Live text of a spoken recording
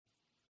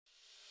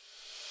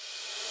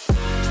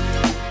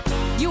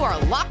You are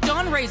Locked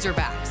On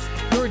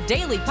Razorbacks, your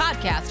daily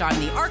podcast on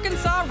the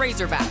Arkansas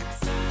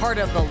Razorbacks, part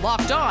of the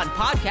Locked On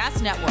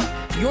Podcast Network,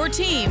 your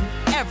team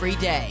every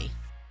day.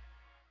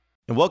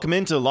 And welcome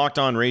into Locked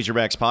On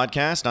Razorbacks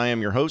podcast. I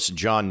am your host,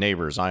 John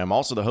Neighbors. I am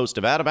also the host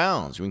of Out of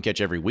Bounds. You can catch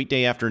every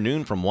weekday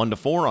afternoon from 1 to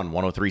 4 on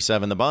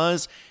 103.7 The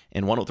Buzz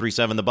and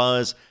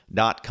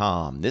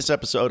 103.7thebuzz.com. This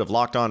episode of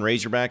Locked On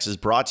Razorbacks is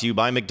brought to you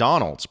by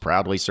McDonald's,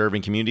 proudly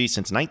serving communities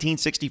since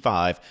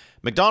 1965.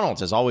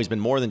 McDonald's has always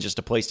been more than just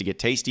a place to get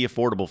tasty,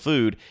 affordable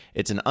food.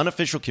 It's an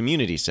unofficial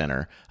community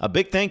center. A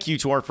big thank you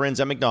to our friends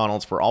at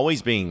McDonald's for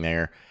always being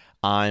there.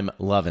 I'm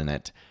loving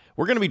it.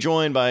 We're going to be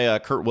joined by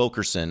Kurt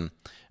Wilkerson,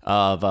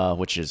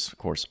 which is, of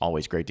course,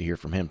 always great to hear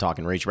from him,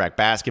 talking Razorback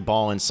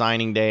basketball and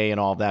signing day and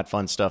all of that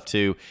fun stuff,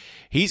 too.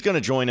 He's going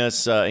to join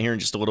us here in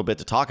just a little bit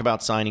to talk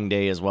about signing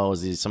day as well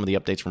as some of the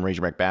updates from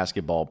Razorback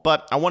basketball.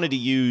 But I wanted to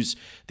use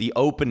the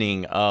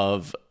opening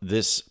of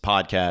this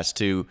podcast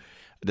to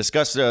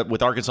discuss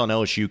with Arkansas and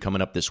LSU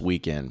coming up this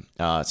weekend.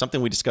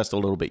 Something we discussed a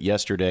little bit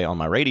yesterday on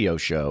my radio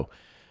show,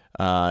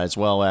 as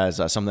well as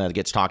something that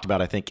gets talked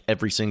about, I think,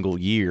 every single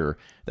year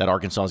that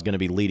Arkansas is going to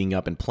be leading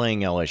up and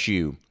playing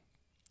LSU.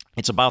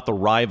 It's about the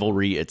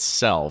rivalry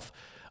itself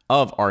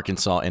of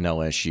Arkansas and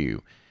LSU.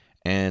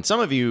 And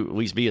some of you, at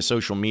least via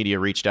social media,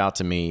 reached out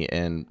to me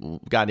and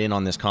got in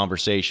on this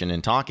conversation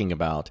and talking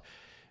about,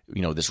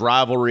 this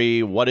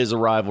rivalry. What is a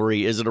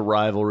rivalry? Is it a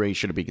rivalry?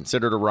 Should it be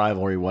considered a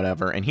rivalry?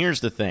 Whatever. And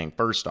here's the thing.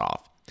 First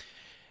off,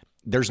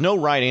 there's no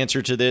right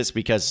answer to this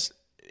because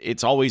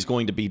it's always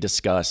going to be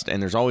discussed,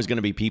 and there's always going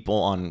to be people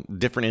on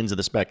different ends of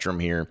the spectrum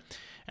here.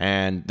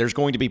 And there's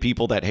going to be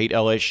people that hate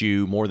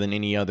LSU more than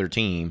any other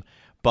team.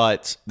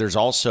 But there's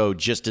also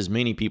just as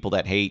many people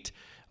that hate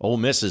Ole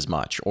Miss as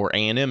much, or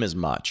A&M as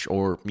much,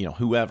 or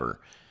whoever.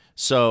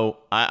 So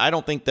I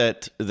don't think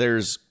that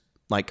there's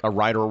like a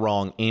right or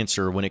wrong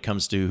answer when it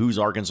comes to who's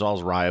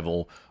Arkansas's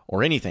rival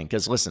or anything.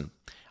 Because listen,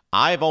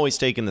 I've always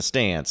taken the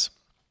stance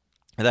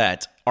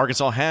that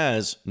Arkansas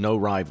has no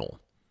rival,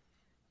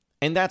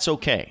 and that's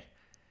okay.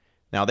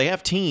 Now they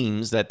have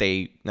teams that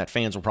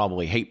fans will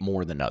probably hate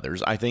more than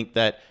others. I think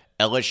that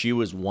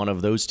LSU is one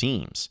of those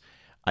teams.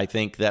 I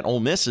think that Ole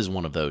Miss is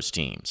one of those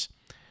teams.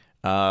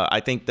 I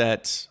think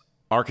that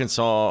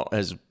Arkansas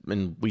has,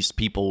 and at least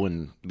people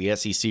in the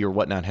SEC or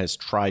whatnot, has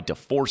tried to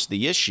force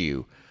the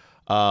issue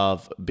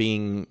of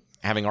having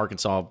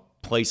Arkansas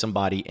play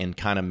somebody and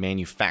kind of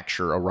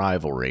manufacture a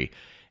rivalry.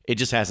 It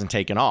just hasn't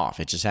taken off.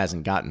 It just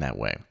hasn't gotten that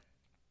way.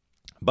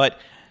 But,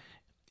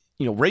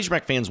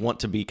 Razorback fans want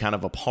to be kind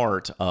of a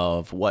part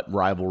of what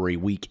rivalry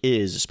week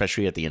is,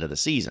 especially at the end of the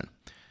season.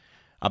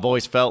 I've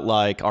always felt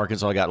like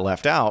Arkansas got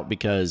left out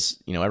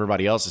because,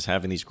 everybody else is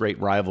having these great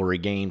rivalry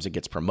games that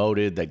gets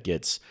promoted, that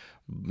gets,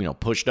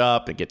 pushed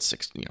up, it gets,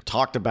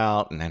 talked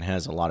about, and then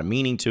has a lot of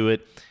meaning to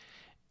it.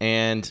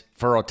 And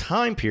for a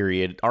time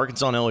period,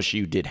 Arkansas and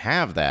LSU did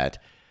have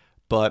that,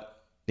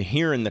 but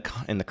here in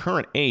the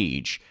current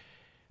age,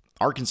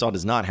 Arkansas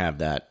does not have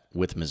that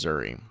with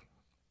Missouri.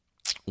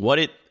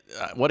 What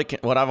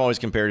I've always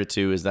compared it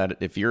to is that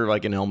if you're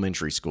like in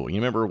elementary school, you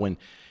remember when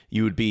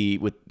you would be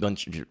with a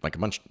bunch of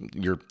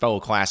your fellow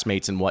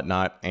classmates and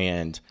whatnot,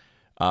 and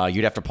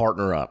you'd have to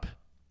partner up.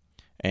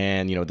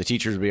 And, the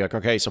teachers would be like,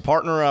 okay, so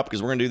partner up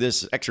because we're going to do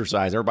this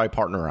exercise. Everybody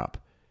partner up.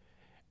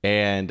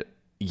 And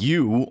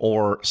you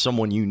or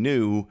someone you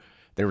knew,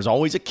 there was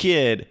always a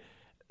kid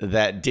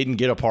that didn't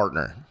get a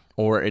partner,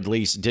 or at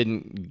least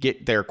didn't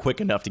get there quick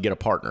enough to get a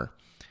partner.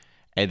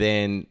 And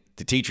then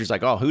the teacher's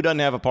like, oh, who doesn't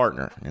have a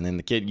partner? And then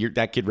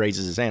that kid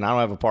raises his hand. I don't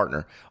have a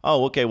partner.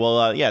 Oh, okay.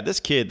 Well, this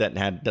kid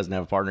that doesn't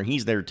have a partner,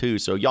 he's there too.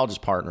 So y'all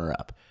just partner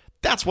up.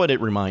 That's what it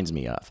reminds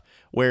me of,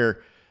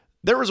 where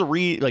there was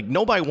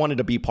nobody wanted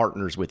to be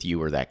partners with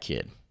you or that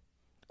kid,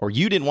 or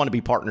you didn't want to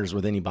be partners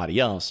with anybody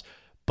else.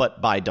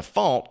 But by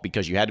default,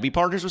 because you had to be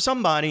partners with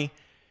somebody,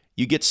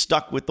 you get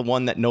stuck with the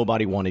one that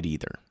nobody wanted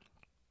either.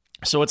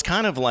 So it's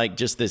kind of like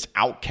just this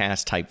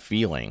outcast type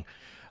feeling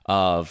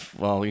of,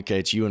 well, okay,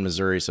 it's you in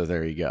Missouri, so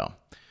there you go.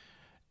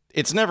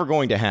 It's never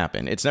going to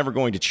happen. It's never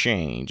going to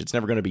change. It's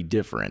never going to be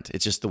different.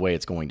 It's just the way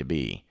it's going to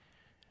be.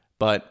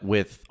 But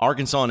with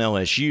Arkansas and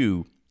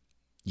LSU,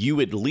 you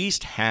at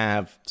least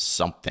have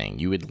something.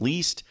 You at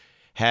least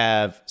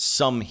have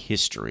some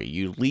history.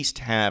 You at least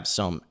have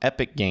some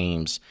epic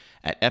games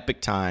at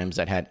epic times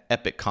that had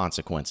epic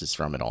consequences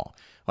from it all.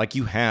 Like,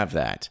 you have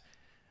that.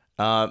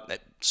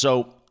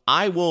 So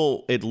I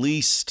at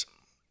least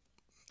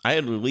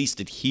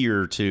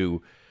adhere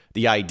to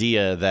the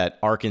idea that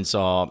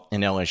Arkansas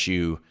and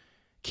LSU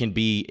can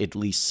be at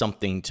least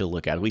something to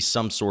look at least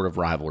some sort of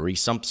rivalry,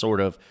 some sort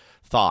of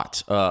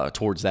thought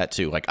towards that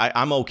too. Like,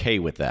 I'm okay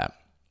with that.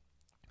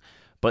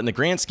 But in the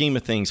grand scheme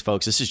of things,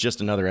 folks, this is just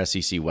another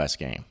SEC West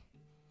game.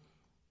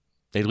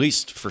 At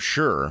least for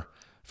sure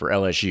for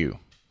LSU.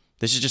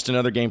 This is just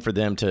another game for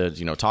them to,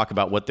 talk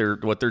about what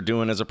they're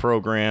doing as a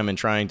program and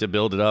trying to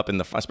build it up,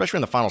 especially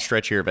in the final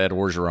stretch here of Ed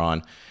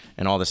Orgeron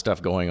and all this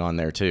stuff going on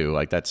there too.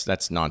 Like,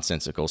 that's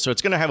nonsensical. So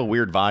it's going to have a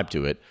weird vibe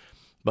to it.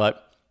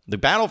 But the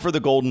battle for the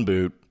Golden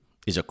Boot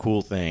is a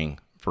cool thing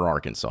for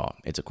Arkansas.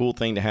 It's a cool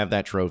thing to have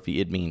that trophy.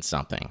 It means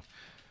something.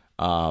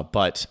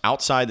 But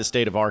outside the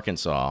state of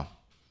Arkansas,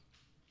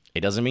 it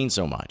doesn't mean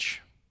so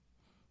much.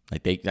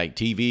 Like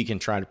TV can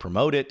try to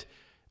promote it,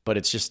 but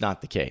it's just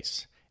not the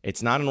case.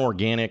 It's not an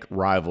organic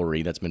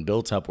rivalry that's been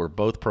built up where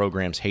both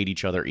programs hate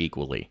each other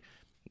equally.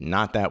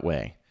 Not that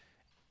way.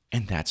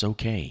 And that's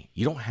okay.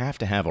 You don't have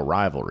to have a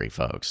rivalry,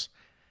 folks.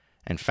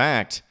 In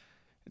fact,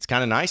 it's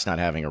kind of nice not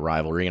having a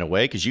rivalry in a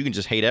way because you can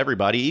just hate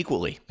everybody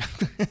equally.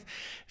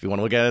 If you want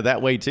to look at it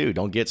that way too,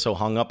 don't get so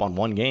hung up on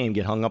one game,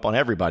 get hung up on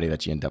everybody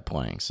that you end up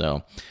playing. So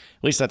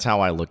at least that's how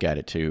I look at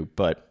it too.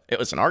 But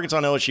listen, Arkansas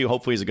and LSU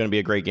hopefully is going to be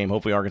a great game.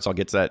 Hopefully Arkansas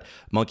gets that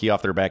monkey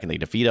off their back and they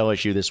defeat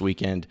LSU this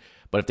weekend.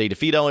 But if they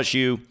defeat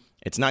LSU,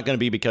 it's not going to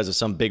be because of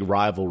some big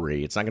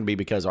rivalry. It's not going to be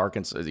because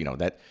Arkansas,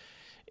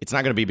 it's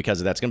not going to be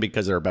because of that. It's going to be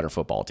because they're a better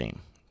football team.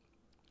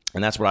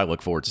 And that's what I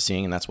look forward to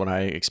seeing, and that's what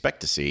I expect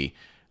to see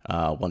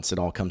once it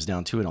all comes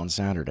down to it on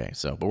Saturday.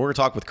 But we're going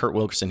to talk with Kurt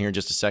Wilkerson here in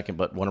just a second,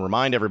 but want to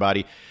remind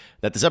everybody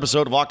that this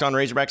episode of Locked On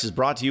Razorbacks is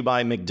brought to you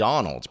by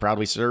McDonald's,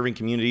 proudly serving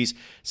communities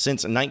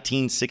since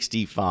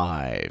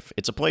 1965.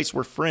 It's a place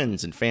where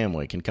friends and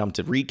family can come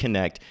to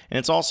reconnect, and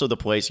it's also the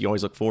place you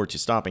always look forward to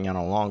stopping out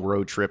on a long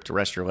road trip to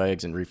rest your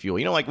legs and refuel.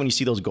 You know, like when you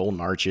see those golden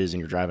arches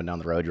and you're driving down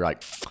the road, you're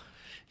like,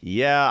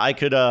 yeah, I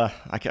could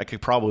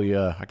probably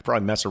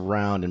mess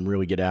around and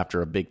really get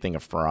after a big thing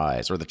of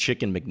fries or the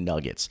chicken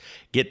McNuggets.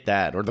 Get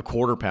that, or the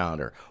quarter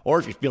pounder, or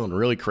if you're feeling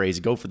really crazy,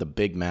 go for the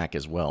Big Mac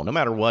as well. No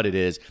matter what it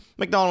is,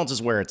 McDonald's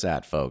is where it's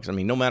at, folks. I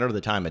mean, no matter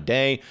the time of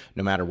day,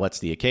 no matter what's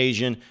the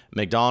occasion,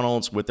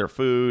 McDonald's with their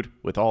food,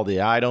 with all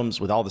the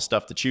items, with all the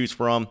stuff to choose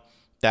from.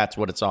 That's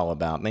what it's all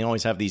about. And they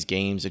always have these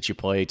games that you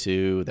play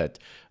to that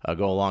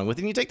go along with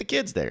it. And you take the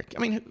kids there. I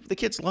mean, the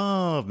kids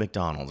love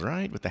McDonald's,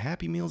 right? With the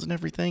Happy Meals and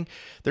everything.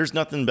 There's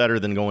nothing better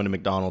than going to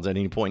McDonald's at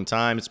any point in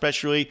time,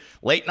 especially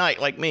late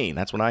night like me.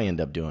 That's when I end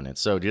up doing it.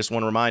 So just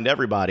want to remind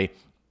everybody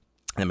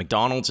that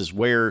McDonald's is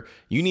where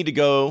you need to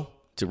go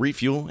to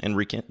refuel and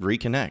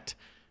reconnect.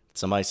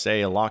 Somebody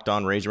say a Locked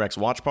On Razorbacks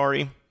watch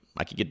party.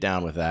 I could get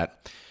down with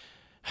that.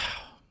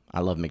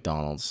 I love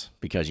McDonald's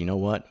because you know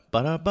what?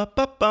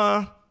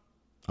 Ba-da-ba-ba-ba.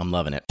 I'm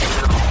loving it. You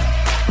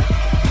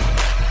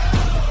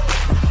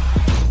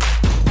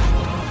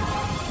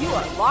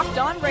are Locked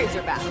On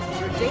Razorbacks,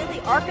 your daily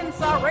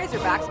Arkansas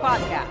Razorbacks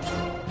podcast.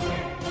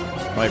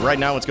 All right, right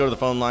now let's go to the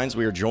phone lines.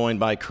 We are joined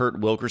by Kurt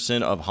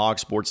Wilkerson of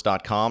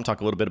hogsports.com.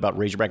 Talk a little bit about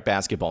Razorback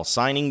basketball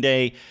signing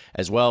day,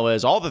 as well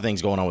as all the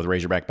things going on with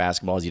Razorback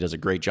basketball, as he does a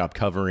great job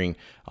covering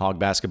Hog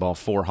basketball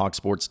for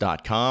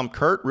hogsports.com.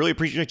 Kurt, really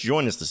appreciate you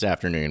joining us this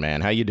afternoon,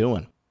 man. How you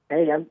doing?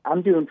 Hey,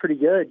 I'm doing pretty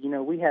good. You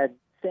know, we had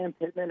Sam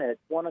Pittman at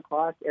 1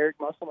 o'clock, Eric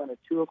Musselman at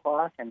 2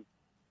 o'clock, and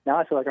now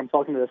I feel like I'm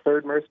talking to the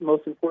third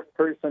most important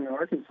person in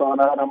Arkansas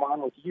now, and I'm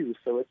on with you.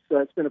 So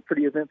it's been a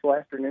pretty eventful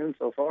afternoon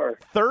so far.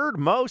 Third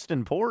most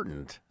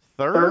important.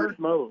 Third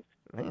most.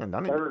 Man,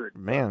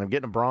 I'm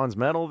getting a bronze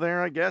medal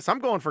there, I guess. I'm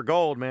going for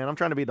gold, man. I'm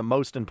trying to be the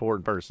most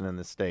important person in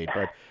this state,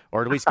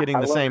 or at least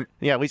getting the same.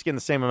 Yeah, at least getting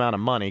the same amount of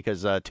money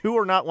because two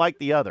are not like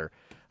the other.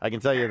 I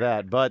can tell you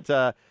that. But,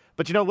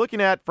 you know, looking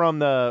at from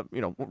the,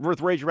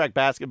 with Razorback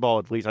basketball,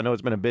 at least, I know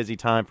it's been a busy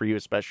time for you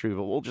especially,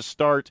 but we'll just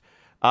start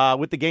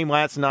with the game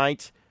last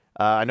night.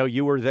 I know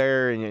you were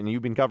there, and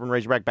you've been covering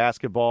Razorback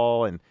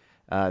basketball, and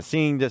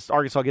seeing this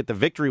Arkansas get the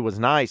victory was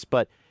nice,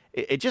 but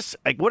it just,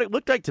 like, what it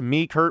looked like to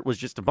me, Kurt, was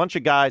just a bunch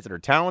of guys that are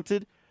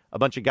talented, a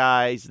bunch of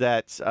guys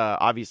that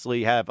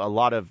obviously have a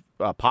lot of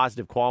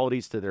positive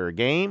qualities to their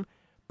game,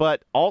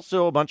 but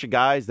also a bunch of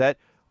guys that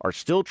are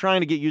still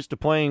trying to get used to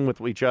playing with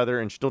each other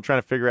and still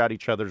trying to figure out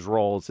each other's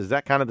roles. Is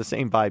that kind of the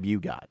same vibe you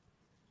got?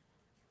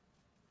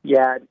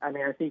 Yeah, I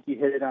mean, I think you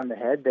hit it on the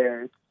head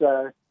there.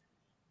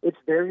 It's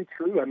very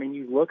true. I mean,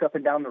 you look up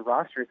and down the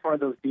roster, it's one of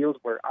those deals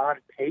where on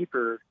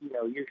paper,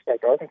 you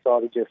expect Arkansas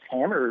to just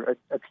hammer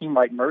a team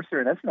like Mercer,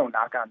 and that's no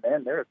knock on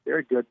them. They're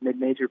a good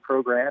mid-major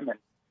program,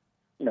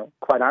 and,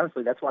 quite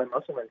honestly, that's why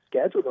Musselman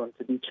scheduled them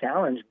to be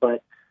challenged.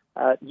 But,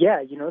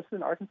 this is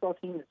an Arkansas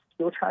team that's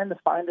still trying to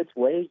find its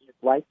way. You'd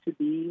like to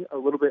be a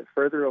little bit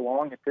further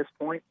along at this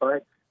point,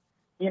 but,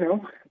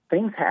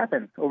 things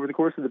happen over the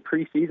course of the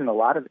preseason. A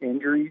lot of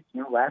injuries.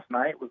 Last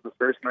night was the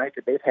first night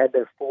that they've had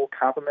their full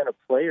complement of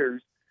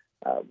players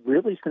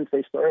really since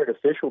they started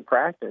official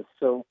practice.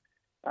 So,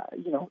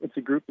 it's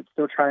a group that's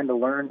still trying to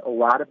learn a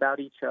lot about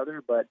each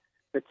other, but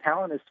the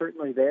talent is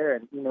certainly there.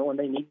 And, when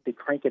they needed to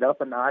crank it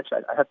up a notch,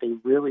 I thought they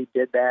really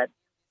did that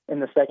in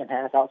the second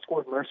half.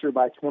 Outscored Mercer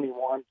by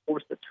 21,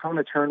 forced a ton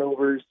of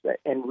turnovers,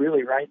 and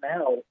really right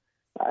now,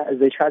 as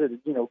they try to,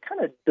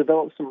 kind of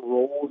develop some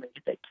roles and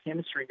get that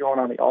chemistry going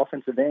on the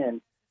offensive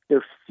end,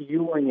 they're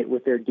fueling it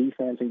with their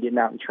defense and getting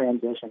out in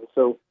transition.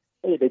 So,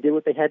 hey, they did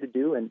what they had to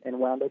do and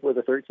wound up with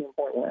a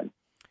 13-point win.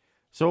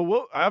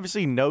 So,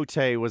 obviously, Note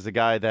was the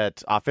guy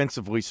that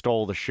offensively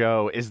stole the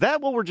show. Is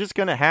that what we're just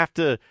going to have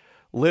to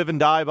live and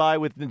die by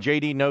with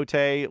J.D. Note,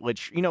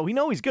 which, we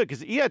know he's good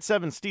because he had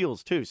 7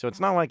 steals, too, so it's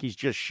not like he's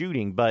just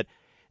shooting. But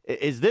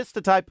is this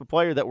the type of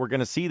player that we're going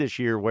to see this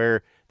year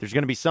where there's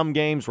going to be some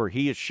games where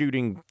he is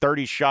shooting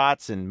 30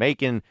 shots and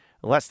making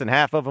less than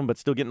half of them, but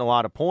still getting a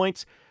lot of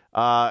points.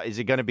 Is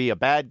it going to be a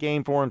bad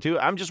game for him, too?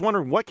 I'm just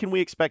wondering, what can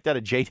we expect out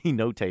of J.D.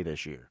 Notae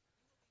this year?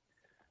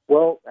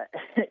 Well,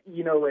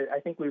 I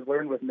think we've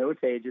learned with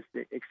Notae just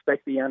to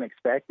expect the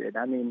unexpected.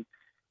 I mean,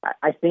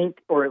 I think,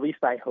 or at least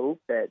I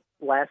hope, that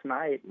last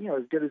night,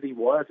 as good as he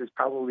was, is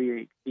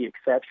probably the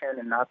exception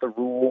and not the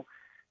rule.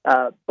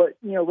 But,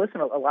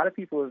 listen, a lot of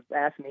people have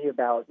asked me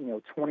about,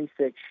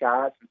 26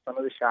 shots and some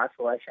of the shot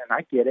selection.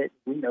 I get it.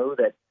 We know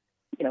that,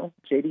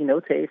 J.D.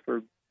 Notae,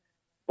 for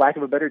lack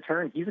of a better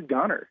term, he's a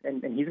gunner,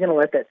 and he's going to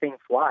let that thing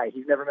fly.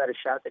 He's never met a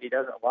shot that he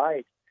doesn't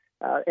like.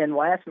 And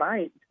last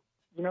night,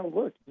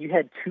 look, you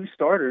had two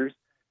starters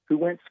who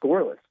went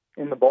scoreless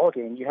in the ball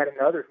game. You had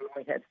another who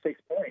only had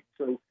 6 points.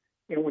 So,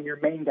 when your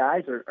main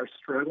guys are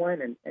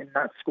struggling and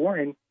not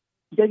scoring,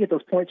 you got to get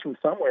those points from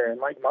somewhere. And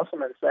like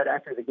Musselman said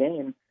after the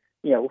game,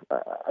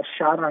 a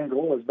shot on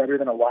goal is better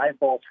than a live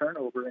ball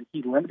turnover, and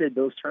he limited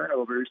those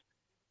turnovers.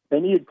 They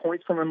needed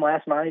points from him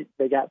last night.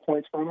 They got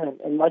points from him.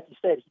 And like you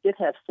said, he did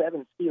have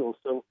 7 steals.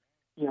 So,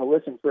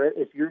 listen,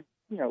 if you're,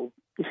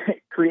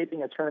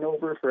 creating a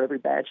turnover for every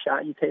bad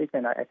shot you take,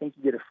 then I think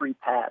you get a free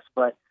pass.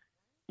 But,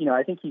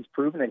 I think he's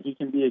proven that he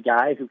can be a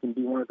guy who can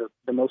be one of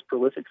the most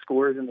prolific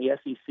scorers in the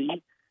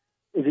SEC.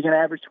 Is he going to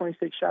average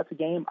 26 shots a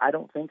game? I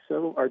don't think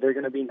so. Are there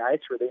going to be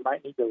nights where they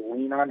might need to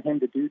lean on him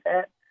to do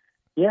that?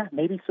 Yeah,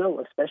 maybe so,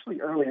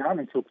 especially early on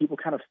until people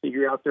kind of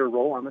figure out their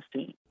role on this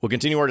team. We'll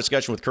continue our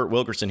discussion with Kurt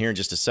Wilkerson here in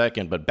just a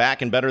second, but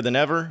back and better than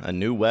ever, a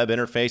new web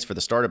interface for the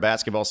start of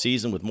basketball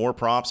season with more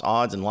props,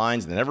 odds, and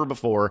lines than ever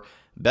before.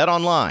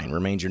 BetOnline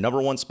remains your number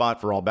one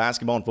spot for all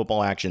basketball and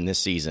football action this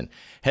season.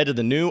 Head to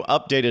the new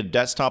updated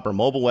desktop or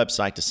mobile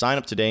website to sign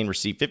up today and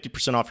receive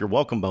 50% off your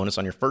welcome bonus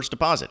on your first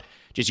deposit.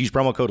 Just use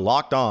promo code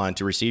LOCKEDON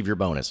to receive your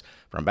bonus.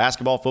 From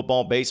basketball,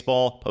 football,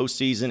 baseball,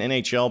 postseason,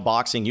 NHL,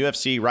 boxing,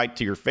 UFC, right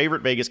to your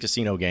favorite Vegas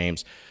casino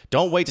games.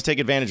 Don't wait to take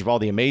advantage of all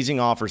the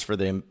amazing offers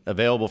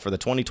available for the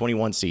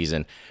 2021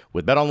 season.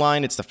 With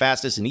BetOnline, it's the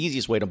fastest and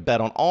easiest way to bet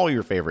on all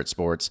your favorite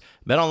sports.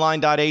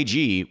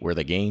 BetOnline.ag, where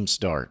the game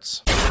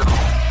starts.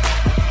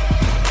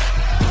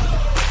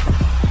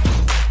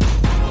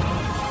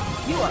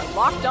 You are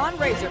Locked On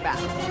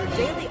Razorbacks, your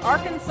daily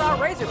Arkansas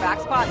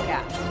Razorbacks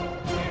podcast.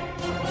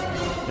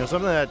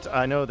 Something that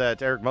I know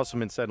that Eric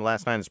Musselman said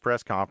last night in his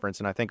press conference,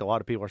 and I think a lot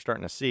of people are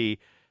starting to see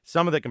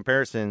some of the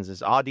comparisons,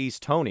 is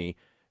Au'Diese Toney,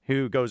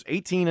 who goes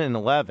 18 and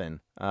 11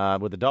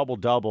 with a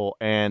double-double.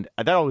 And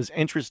I thought it was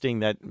interesting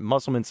that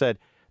Musselman said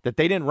that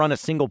they didn't run a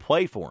single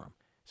play for him.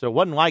 So it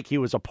wasn't like he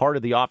was a part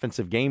of the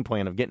offensive game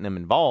plan of getting him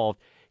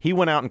involved. He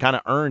went out and kind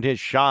of earned his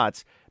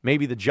shots,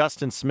 maybe the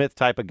Justin Smith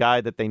type of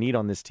guy that they need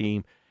on this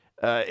team.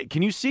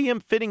 Can you see him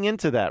fitting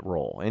into that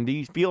role? And do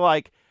you feel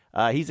like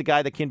he's a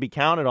guy that can be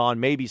counted on,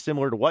 maybe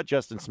similar to what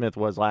Justin Smith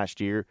was last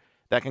year,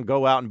 that can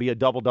go out and be a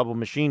double-double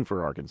machine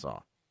for Arkansas?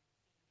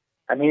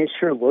 I mean, it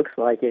sure looks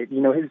like it.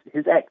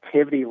 His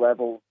activity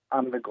level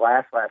on the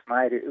glass last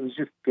night, it was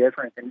just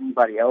different than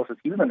anybody else's.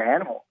 He was an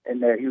animal in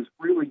there. He was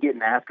really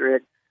getting after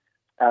it.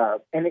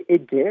 And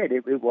it did.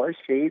 It was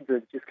shades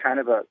of just kind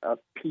of a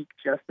peak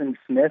Justin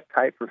Smith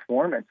type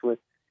performance with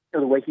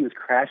the way he was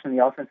crashing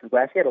the offensive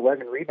glass. He had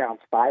 11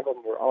 rebounds, 5 of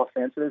them were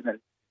offensive, and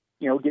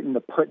getting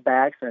the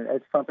putbacks, and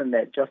it's something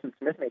that Justin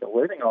Smith made a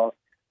living off.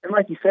 And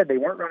like you said, they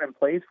weren't running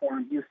plays for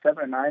him. He was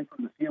 7 and 9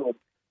 from the field.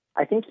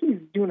 I think he's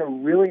doing a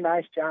really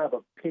nice job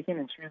of picking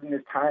and choosing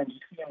his time. You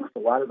see him with a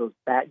lot of those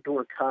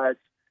backdoor cuts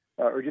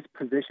or just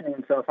positioning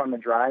himself on the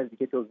drive to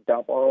get those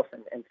dump offs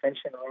and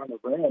finishing around the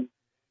rim.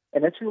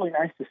 And that's really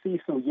nice to see.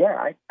 So,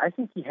 yeah, I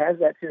think he has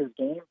that to his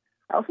game.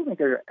 I also think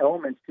there are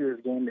elements to his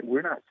game that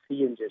we're not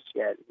seeing just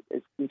yet.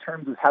 It's in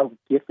terms of how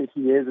gifted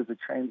he is as a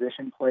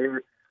transition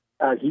player.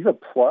 He's a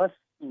plus,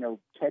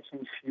 catch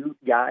and shoot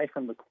guy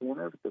from the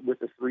corner with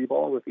the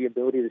 3-ball, with the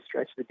ability to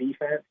stretch the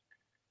defense.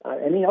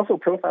 And he also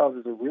profiles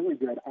as a really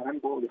good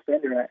on-ball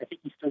defender. I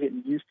think he's still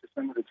getting used to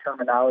some of the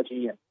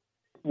terminology and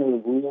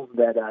the rules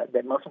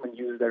that Musselman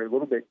uses that are a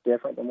little bit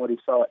different than what he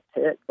saw at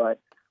Pitt. But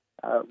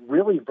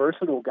really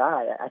versatile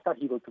guy. I thought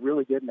he looked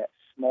really good in that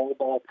small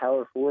ball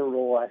power forward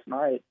role last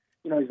night.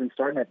 He's been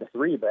starting at the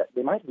 3, but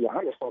they might be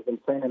honest with him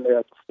playing him there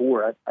at the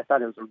 4. I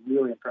thought it was a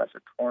really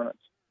impressive performance.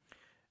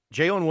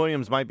 Jalen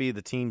Williams might be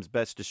the team's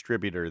best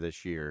distributor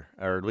this year,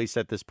 or at least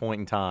at this point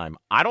in time.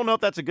 I don't know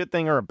if that's a good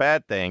thing or a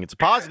bad thing. It's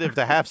positive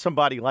to have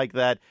somebody like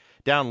that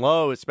down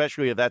low,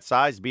 especially of that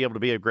size, to be able to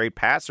be a great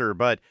passer.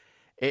 But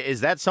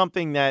is that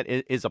something that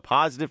is a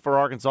positive for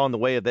Arkansas in the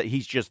way that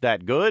he's just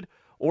that good?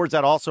 Or is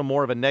that also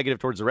more of a negative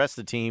towards the rest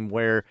of the team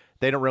where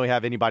they don't really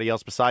have anybody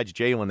else besides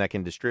Jalen that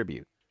can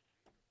distribute?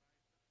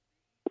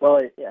 Well,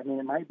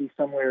 it might be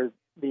somewhere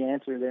the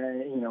answer there,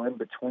 in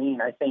between.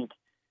 I think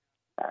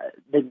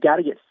they've got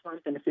to get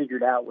something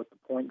figured out with the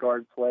point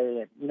guard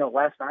play. And,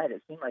 last night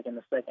it seemed like in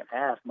the second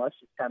half, Mush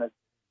just kind of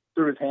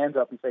threw his hands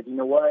up and said, you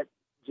know what,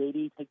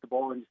 JD, take the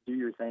ball and just do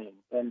your thing.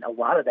 And a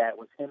lot of that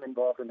was him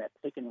involved in that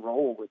pick and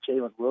roll with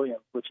Jalen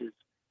Williams, which is,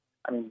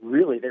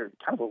 really they're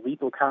kind of a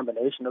lethal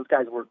combination. Those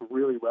guys work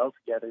really well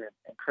together,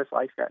 and Chris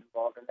Lice got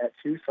involved in that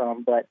too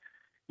some. But,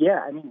 Yeah,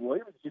 I mean,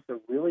 Williams is just a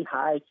really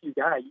high IQ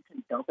guy. You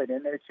can dump it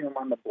in there to him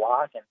on the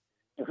block,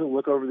 and he'll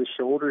look over the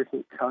shoulder,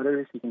 hit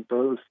cutters. He can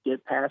throw those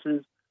skip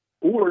passes.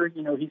 Or,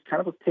 he's kind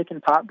of a pick and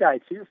pop guy,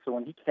 too. So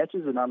when he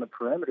catches it on the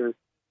perimeter,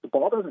 the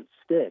ball doesn't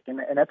stick. And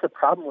that's a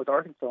problem with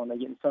Arkansas, and they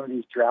get in some of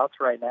these droughts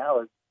right now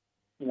is,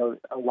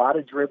 a lot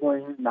of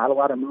dribbling, not a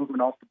lot of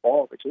movement off the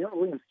ball. But Jalen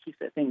Williams keeps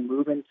that thing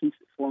moving, keeps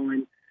it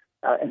flowing.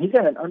 And he's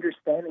got an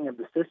understanding of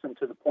the system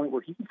to the point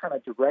where he can kind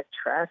of direct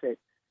traffic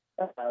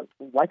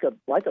like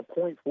a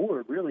point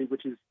forward, really,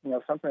 which is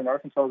something that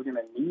Arkansas is going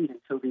to need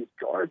until these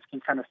guards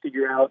can kind of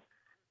figure out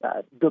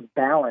the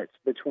balance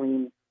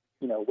between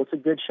what's a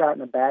good shot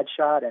and a bad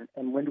shot,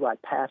 and when do I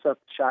pass up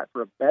the shot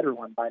for a better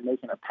one by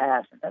making a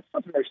pass, and that's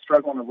something they're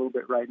struggling a little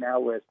bit right now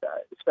with,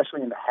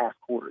 especially in the half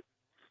court.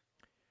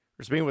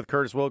 We're speaking with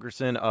Curtis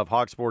Wilkerson of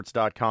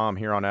Hogsports.com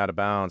here on Out of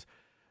Bounds.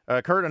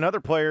 Kurt,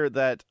 another player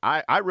that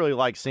I really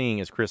like seeing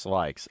is Chris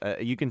Lykes.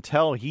 You can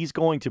tell he's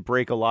going to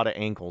break a lot of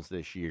ankles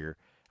this year.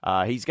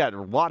 He's got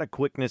a lot of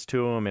quickness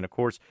to him, and, of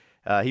course,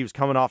 he was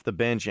coming off the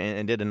bench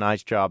and did a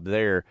nice job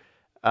there.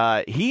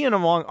 He and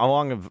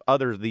along of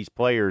other these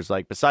players,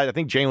 like besides, I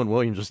think Jalen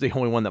Williams was the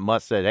only one that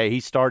Musk said, hey,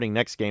 he's starting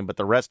next game, but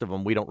the rest of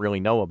them we don't really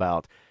know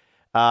about.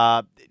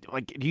 How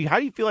do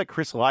you feel like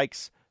Chris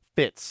Lykes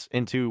fits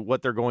into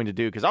what they're going to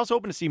do? Because I was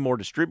hoping to see more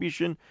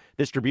distribution.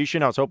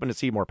 I was hoping to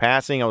see more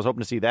passing. I was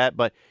hoping to see that,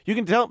 but you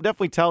can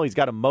definitely tell he's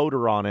got a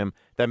motor on him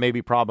that may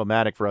be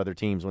problematic for other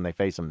teams when they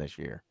face him this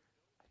year.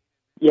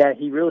 Yeah,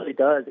 he really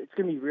does. It's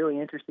going to be really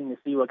interesting to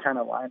see what kind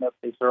of lineup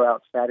they throw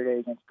out Saturday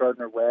against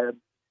Gardner-Webb.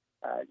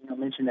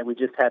 Mentioned that we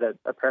just had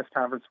a press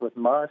conference with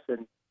Muss,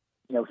 and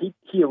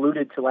he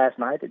alluded to last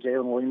night that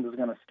Jalen Williams was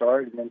going to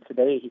start, and then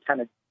today he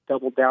kind of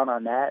doubled down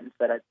on that and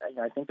said,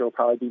 I think there will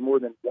probably be more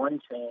than one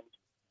change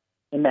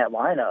in that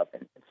lineup.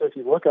 And so if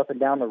you look up and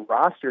down the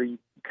roster, you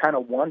kind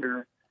of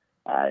wonder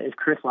if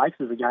Chris Lykes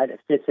is a guy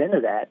that fits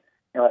into that.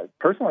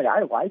 Personally,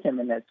 I like him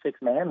in that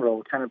six-man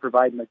role, kind of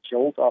providing a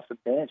jolt off the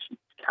bench. He's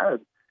kind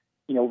of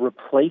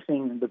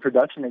replacing the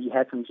production that you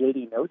had from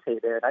J.D. Note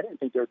there. And I didn't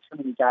think there were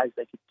too many guys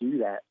that could do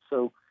that.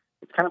 So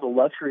it's kind of a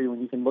luxury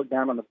when you can look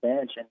down on the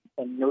bench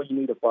and know you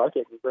need a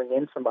bucket and bring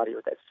in somebody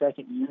with that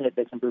second unit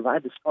that can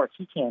provide the spark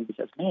he can,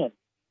 because, man,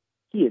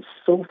 he is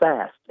so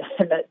fast.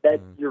 And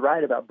that you're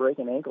right about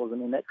breaking ankles. I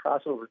mean, that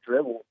crossover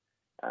dribble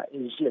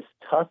is just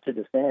tough to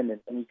defend,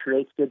 and he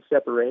creates good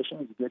separation.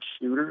 He's a good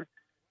shooter.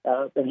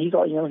 And he's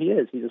all he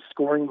is. He's a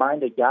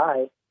scoring-minded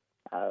guy.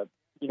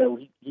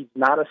 He's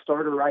not a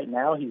starter right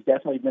now. He's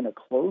definitely been a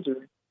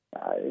closer,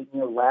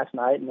 last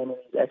night and then in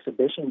these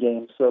exhibition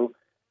games. So,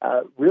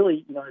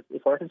 really,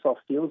 if Arkansas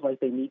feels like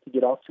they need to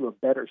get off to a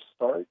better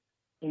start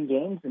in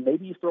games, then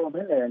maybe you throw him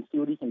in there and see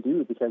what he can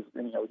do, because,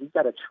 he's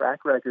got a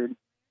track record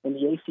in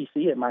the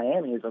ACC at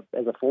Miami as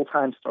a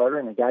full-time starter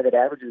and a guy that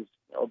averages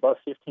above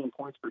 15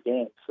 points per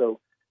game. So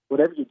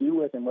whatever you do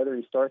with him, whether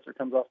he starts or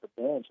comes off the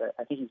bench,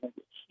 I think he's going to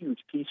be a huge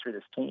piece for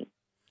this team.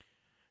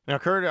 Now,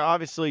 Kurt,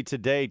 obviously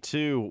today,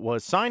 too,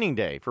 was signing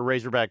day for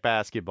Razorback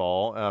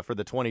basketball for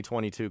the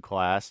 2022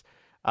 class.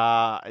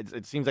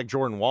 It seems like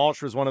Jordan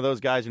Walsh was one of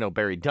those guys,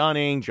 Barry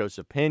Dunning,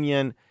 Joseph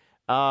Pinion.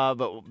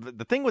 But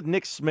the thing with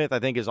Nick Smith, I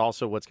think, is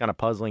also what's kind of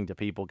puzzling to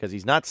people, because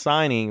he's not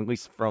signing, at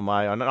least from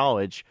my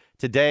knowledge,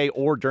 today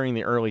or during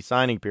the early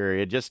signing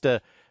period. Just to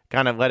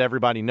kind of let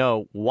everybody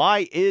know,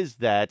 why is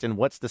that and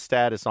what's the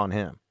status on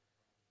him?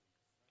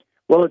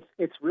 Well,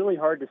 it's really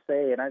hard to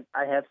say, and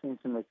I have seen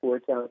some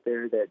reports out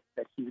there that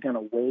he's going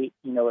to wait.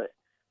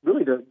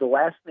 Really the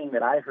last thing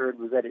that I heard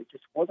was that it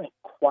just wasn't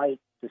quite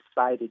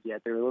decided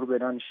yet. They were a little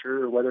bit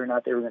unsure whether or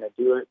not they were going to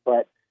do it,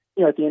 but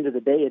at the end of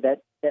the day,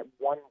 that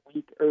 1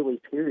 week early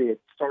period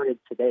started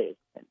today,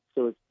 and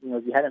so if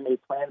you hadn't made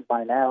plans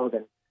by now,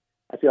 then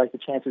I feel like the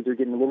chances are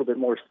getting a little bit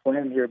more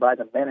slim here by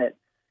the minute.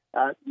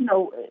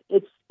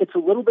 It's a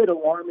little bit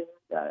alarming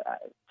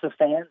to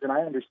fans, and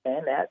I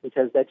understand that,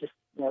 because that just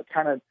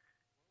kind of,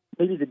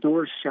 maybe the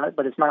door's shut,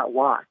 but it's not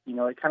locked.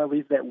 It kind of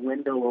leaves that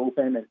window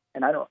open,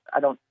 and I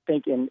don't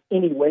think in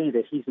any way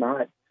that he's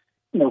not,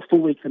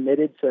 fully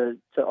committed to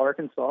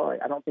Arkansas.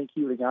 I don't think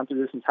he would have gone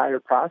through this entire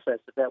process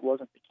if that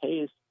wasn't the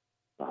case.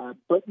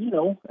 But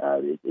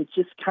it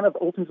just kind of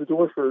opens the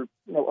door for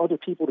other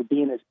people to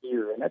be in his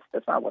ear, and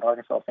that's not what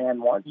Arkansas fans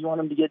want. You want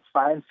them to get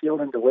signed,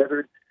 sealed, and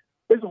delivered.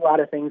 There's a lot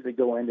of things that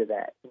go into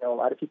that. A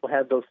lot of people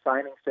have those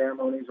signing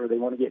ceremonies where they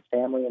want to get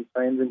family and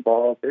friends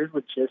involved. There's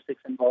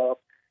logistics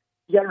involved.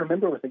 You got to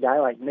remember, with a guy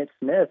like Nick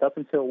Smith, up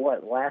until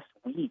last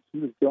week, he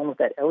was dealing with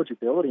that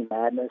eligibility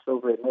madness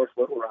over at North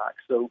Little Rock.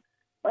 So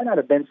it might not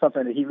have been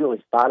something that he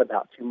really thought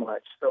about too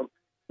much. So,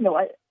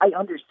 I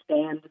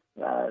understand,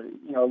 a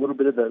little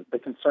bit of the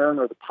concern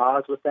or the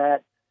pause with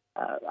that.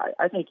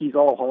 I think he's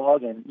all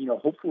hog, and,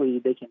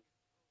 hopefully they can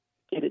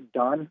get it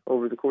done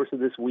over the course of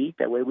this week.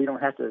 That way we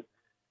don't have to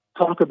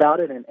talk about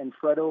it and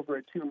fret over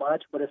it too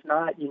much. But if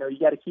not, you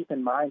got to keep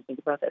in mind, think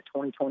about that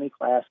 2020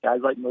 class,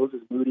 guys like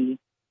Moses Moody,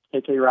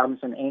 K.K.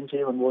 Robinson, and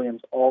Jalen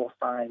Williams all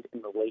signed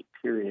in the late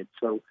period.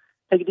 So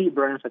take a deep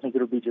breath. I think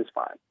it'll be just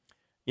fine.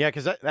 Yeah,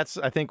 because that's,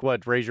 I think,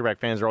 what Razorback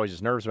fans are always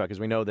just nervous about,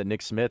 because we know that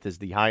Nick Smith is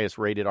the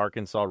highest-rated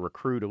Arkansas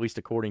recruit, at least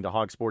according to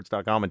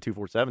hogsports.com and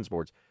 247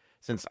 Sports,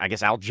 since, I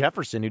guess, Al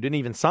Jefferson, who didn't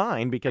even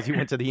sign because he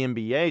went to the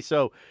NBA.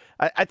 So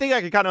I think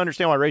I can kind of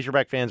understand why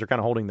Razorback fans are kind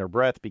of holding their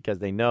breath, because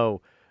they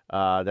know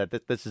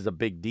that this is a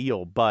big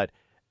deal. But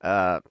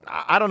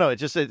I don't know.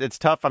 It's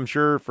tough, I'm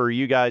sure, for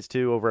you guys,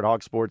 too, over at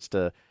Hog Sports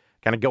to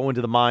kind of go into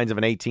the minds of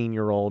an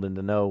 18-year-old and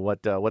to know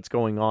what's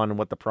going on and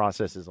what the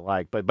process is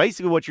like. But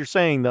basically what you're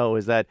saying, though,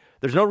 is that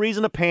there's no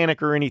reason to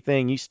panic or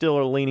anything. You still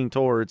are leaning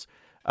towards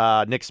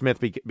Nick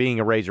Smith being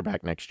a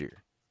Razorback next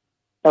year.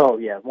 Oh,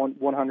 yeah,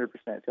 100%.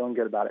 Feeling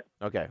good about it.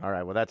 Okay, all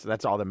right. Well,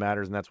 that's all that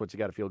matters, and that's what you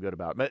got to feel good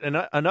about. And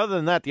other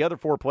than that, the other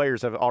 4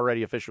 players have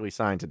already officially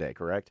signed today,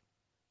 correct?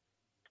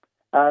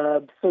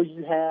 So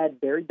you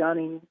had Barry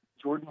Dunning,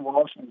 Jordan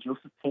Walsh, and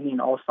Joseph Pinion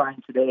all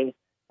signed today.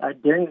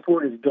 Darian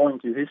Ford is going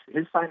to.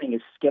 His signing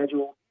is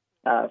scheduled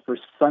for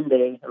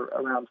Sunday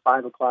around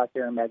 5 o'clock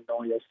there in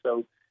Magnolia.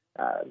 So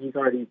he's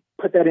already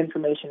put that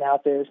information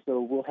out there. So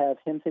we'll have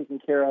him taken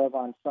care of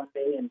on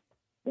Sunday. And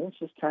then it's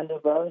just kind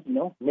of,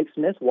 Nick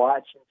Smith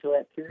watch until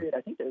that period. I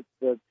think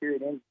the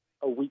period ends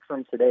a week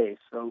from today.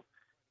 So,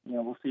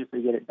 we'll see if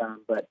we get it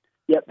done. But,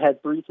 yep,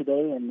 had 3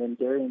 today, and then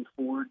Darian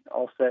Ford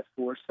all set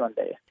for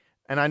Sunday.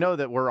 And I know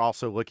that we're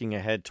also looking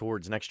ahead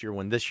towards next year,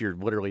 when this year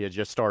literally had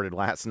just started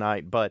last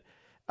night. But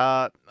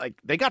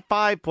they got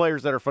 5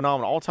 players that are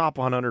phenomenal, all top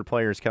 100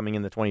 players coming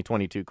in the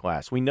 2022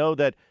 class. We know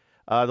that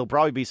there'll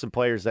probably be some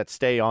players that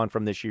stay on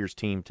from this year's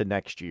team to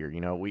next year.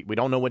 We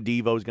don't know what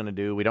Devo's going to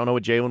do. We don't know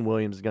what Jalen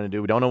Williams is going to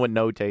do. We don't know what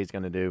Note is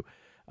going to do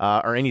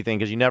or anything,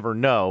 because you never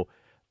know.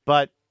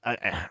 But,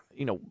 how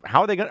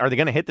are they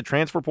going to hit the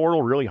transfer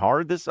portal really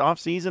hard this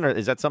offseason? Or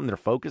is that something they're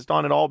focused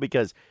on at all?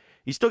 Because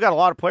you still got a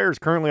lot of players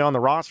currently on the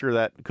roster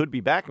that could be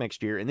back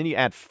next year. And then you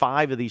add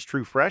 5 of these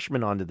true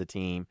freshmen onto the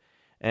team.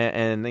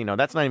 And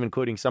that's not even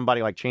including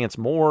somebody like Chance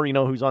Moore,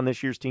 who's on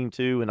this year's team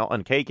too,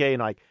 and KK.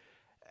 And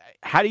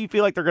how do you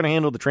feel like they're going to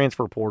handle the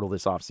transfer portal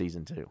this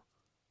offseason too?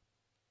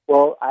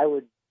 Well, I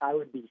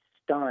would be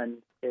stunned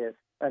if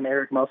an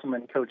Eric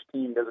Musselman coach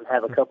team doesn't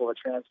have a couple of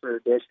transfer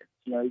additions.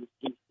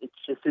 It's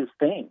just his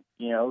thing.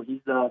 He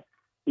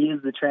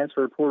is the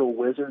transfer portal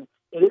wizard.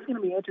 It is going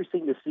to be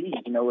interesting to see.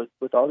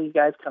 With all these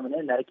guys coming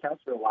in, that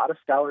accounts for a lot of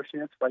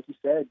scholarships, like you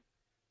said.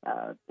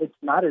 It's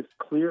not as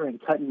clear and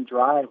cut and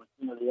dry with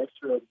the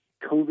extra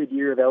COVID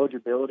year of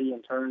eligibility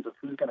in terms of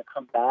who's going to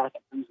come back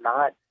and who's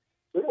not.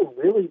 It'll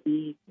really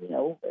be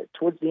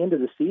towards the end of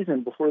the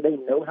season before they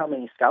know how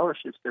many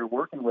scholarships they're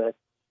working with.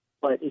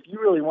 But if you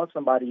really want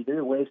somebody, there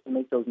are ways to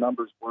make those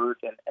numbers work,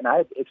 and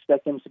I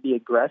expect them to be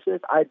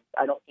aggressive. I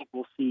don't think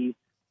we'll see,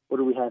 what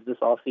do we have this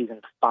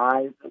offseason,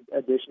 5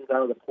 additions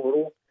out of the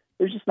portal.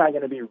 There's just not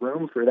going to be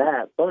room for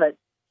that. But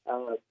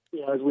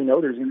as we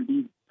know, there's going to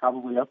be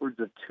probably upwards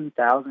of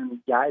 2,000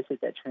 guys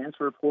hit that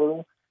transfer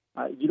portal.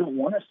 You don't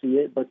want to see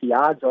it, but the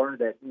odds are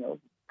that,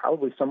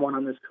 probably someone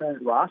on this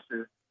current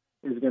roster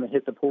is going to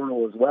hit the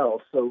portal as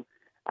well. So,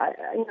 I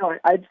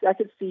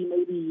could see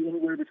maybe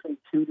anywhere between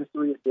 2 to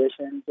 3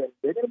 additions, and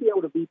they're going to be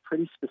able to be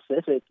pretty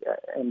specific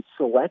and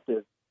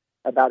selective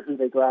about who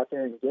they go out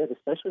there and get,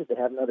 especially if they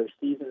have another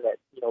season that,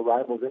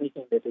 rivals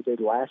anything that they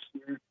did last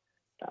year.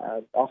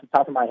 Off the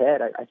top of my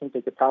head, I think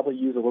they could probably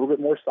use a little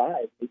bit more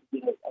size. They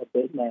could get a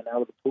big man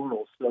out of the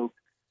portal. So,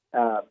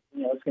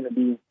 it's going to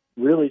be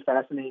really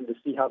fascinating to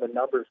see how the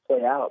numbers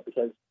play out,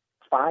 because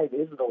 5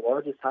 is the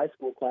largest high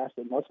school class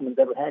that Musselman's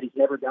ever had. He's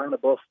never gone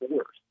above 4.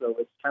 So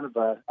it's kind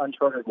of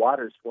uncharted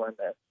waters for him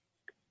there.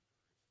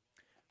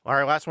 All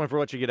right, last one before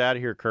I let you get out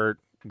of here, Kurt.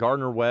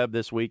 Gardner-Webb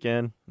this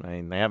weekend. I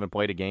mean, they haven't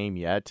played a game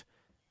yet.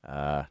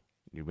 Do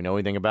we know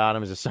anything about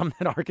him? Is it something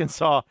that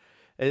Arkansas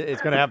is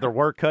going to have their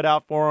work cut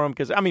out for them?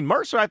 Because,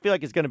 Mercer, I feel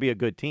like, is going to be a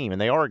good team, and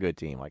they are a good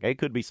team. It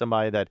could be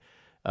somebody that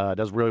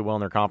does really well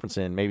in their conference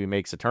and maybe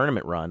makes a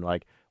tournament run.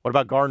 What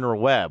about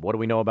Gardner-Webb? What do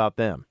we know about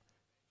them?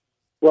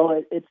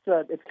 Well, it's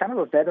kind of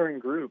a veteran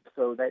group,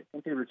 so I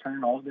think they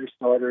return all of their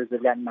starters.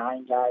 They've got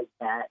 9 guys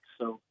back,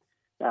 so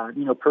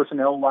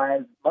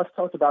personnel-wise, Musk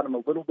talked about them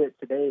a little bit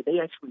today. They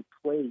actually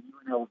play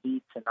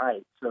UNLV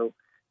tonight, so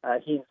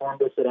he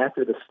informed us that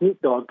after the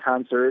Snoop Dogg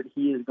concert,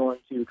 he is going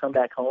to come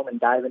back home and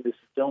dive into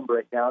some film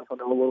breakdowns. He'll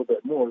know a little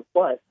bit more,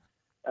 but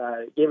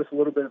gave us a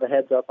little bit of a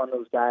heads up on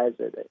those guys.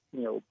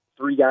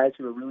 3 guys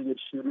who are really good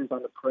shooters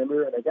on the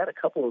perimeter, and they got a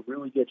couple of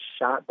really good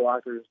shot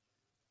blockers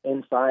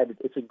inside.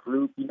 It's a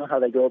group, how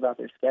they go about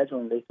their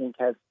scheduling, they think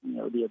has,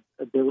 the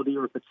ability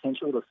or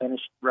potential to finish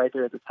right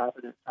there at the top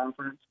of their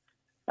conference.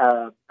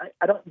 I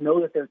don't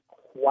know that they're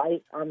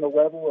quite on the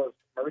level of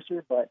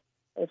Mercer, but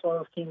it's one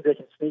of those teams that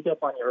can sneak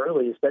up on you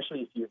early,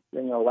 especially if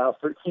you allow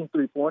 13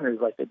 3-pointers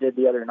like they did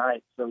the other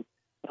night. So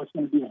that's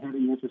going to be a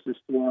heavy emphasis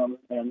for them.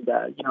 And,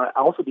 I'll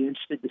also be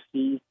interested to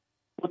see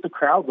what the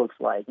crowd looks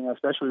like,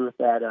 especially with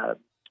that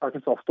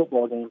Arkansas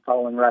football game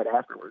following right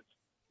afterwards.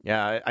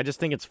 Yeah, I just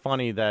think it's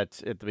funny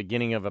that at the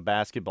beginning of a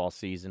basketball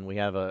season, we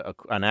have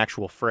an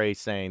actual phrase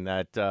saying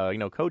that,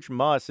 Coach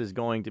Muss is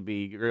going to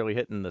be really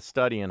hitting the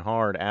studying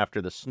hard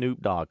after the Snoop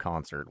Dogg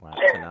concert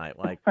tonight.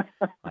 Like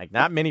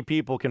not many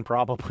people can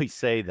probably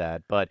say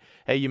that. But,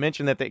 hey, you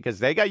mentioned that because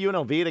they got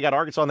UNLV, they got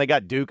Arkansas, and they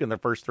got Duke in their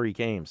first 3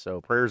 games.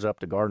 So prayers up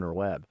to Gardner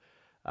Webb.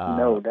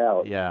 No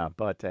doubt. Yeah,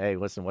 but, hey,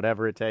 listen,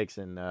 whatever it takes,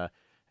 and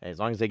as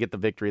long as they get the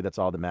victory, that's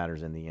all that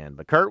matters in the end.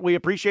 But, Kurt, we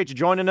appreciate you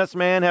joining us,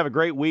 man. Have a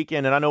great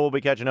weekend, and I know we'll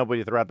be catching up with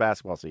you throughout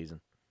basketball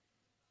season.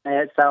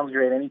 It sounds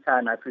great.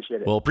 Anytime. I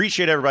appreciate it. Well,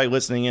 appreciate everybody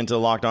listening into the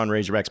Locked On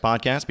Razorbacks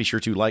podcast. Be sure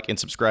to like and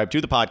subscribe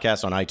to the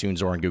podcast on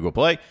iTunes or on Google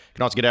Play. You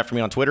can also get after me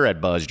on Twitter at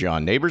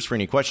BuzzJohnNeighbors for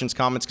any questions,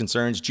 comments,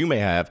 concerns that you may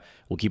have.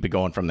 We'll keep it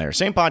going from there.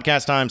 Same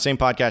podcast time, same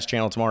podcast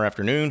channel tomorrow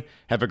afternoon.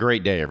 Have a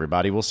great day,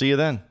 everybody. We'll see you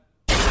then.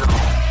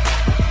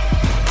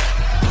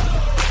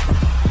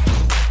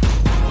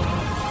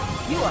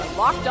 You are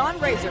Locked On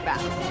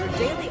Razorbacks, your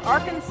daily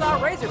Arkansas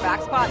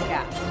Razorbacks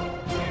podcast.